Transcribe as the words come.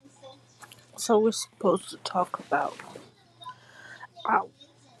So we're supposed to talk about our,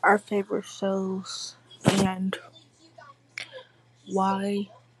 our favorite shows and why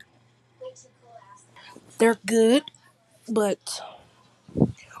they're good, but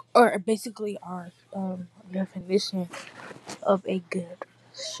or basically our definition of a good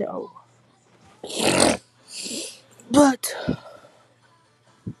show. But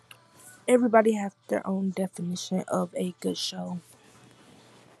everybody has their own definition of a good show.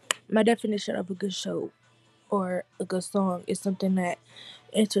 My definition of a good show or a good song is something that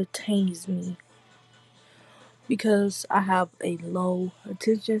entertains me because I have a low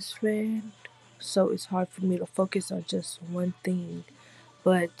attention span, so it's hard for me to focus on just one thing.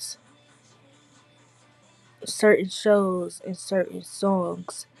 But certain shows and certain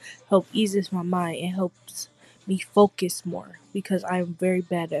songs help eases my mind and helps me focus more because I'm very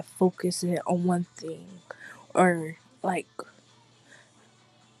bad at focusing on one thing or like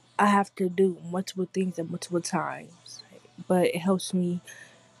I have to do multiple things at multiple times. But it helps me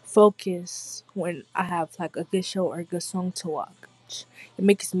focus when I have like a good show or a good song to watch. It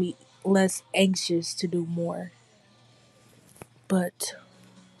makes me less anxious to do more. But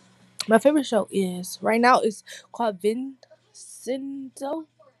my favorite show is right now is called Vincenzo.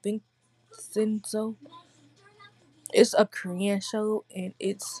 Vincenzo. It's a Korean show and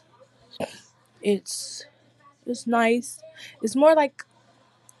it's it's nice. It's more like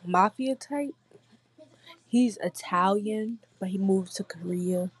mafia type. He's Italian, but he moved to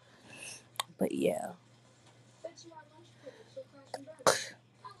Korea. But yeah,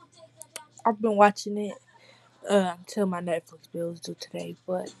 I've been watching it until my Netflix bill is due today.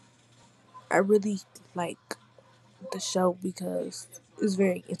 But I really like the show because it's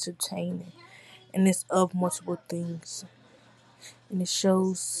very entertaining and it's of multiple things and it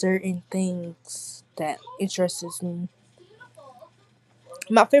shows certain things that interests me.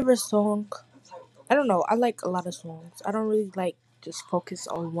 My favorite song, I don't know, I like a lot of songs. I don't really like just focus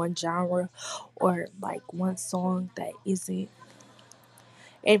on one genre or like one song that isn't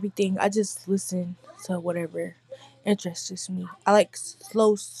everything. I just listen to whatever interests me. I like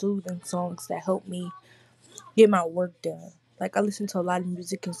slow, soothing songs that help me get my work done. Like I listen to a lot of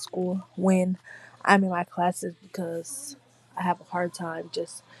music in school when I'm in my classes because I have a hard time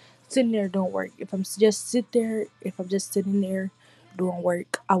just sitting there doing work. If I'm just sitting there doing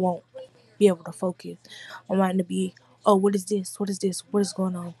work, I won't be able to focus. I want to be, oh, what is this? What is this? What is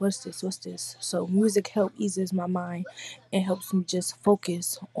going on? What's this? What's this? So music help eases my mind and helps me just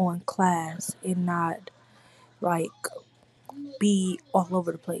focus on class and not like be all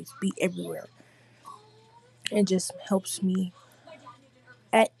over the place, be everywhere. It just helps me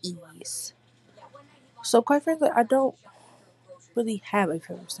at ease. So quite frankly, I don't really have a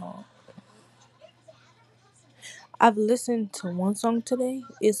favorite song. I've listened to one song today.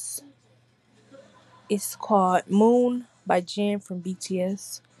 It's called Moon by Jin from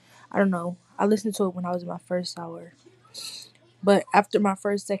BTS. I don't know. I listened to it when I was in my first hour. But after my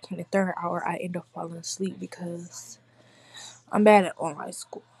first, second, and third hour, I end up falling asleep because I'm bad at online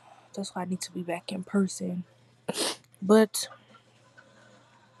school. That's why I need to be back in person. But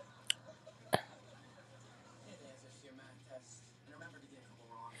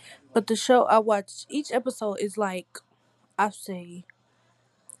the show I watch, each episode is like I say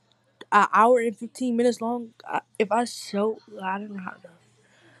an hour and 15 minutes long. If I show, I don't know how to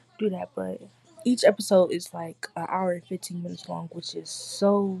do that, but each episode is like an hour and 15 minutes long, which is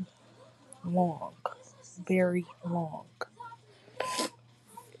so long, very long.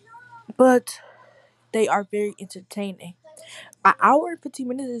 But they are very entertaining. An hour and 15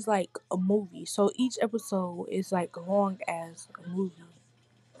 minutes is like a movie, so each episode is like long as a movie.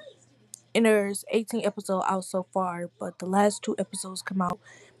 And there's 18 episodes out so far, but the last two episodes come out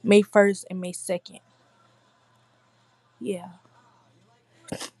May 1st and May 2nd. Yeah,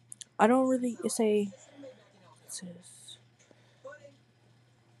 I don't really say.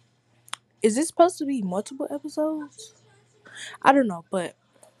 Is this supposed to be multiple episodes? I don't know, but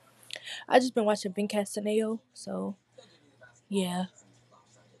I just been watching Vincastaneo, so yeah,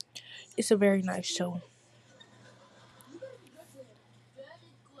 it's a very nice show,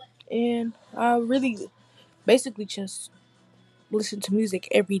 and I really basically just listen to music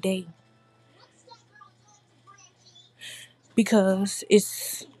every day because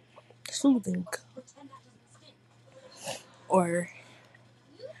it's soothing or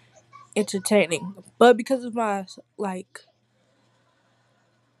entertaining. But because of my like,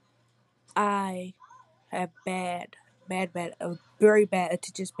 I have a very bad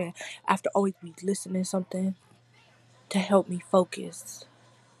attention span. I have to always be listening to something to help me focus.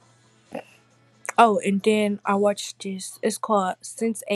 Oh, and then I watched this. It's called Sense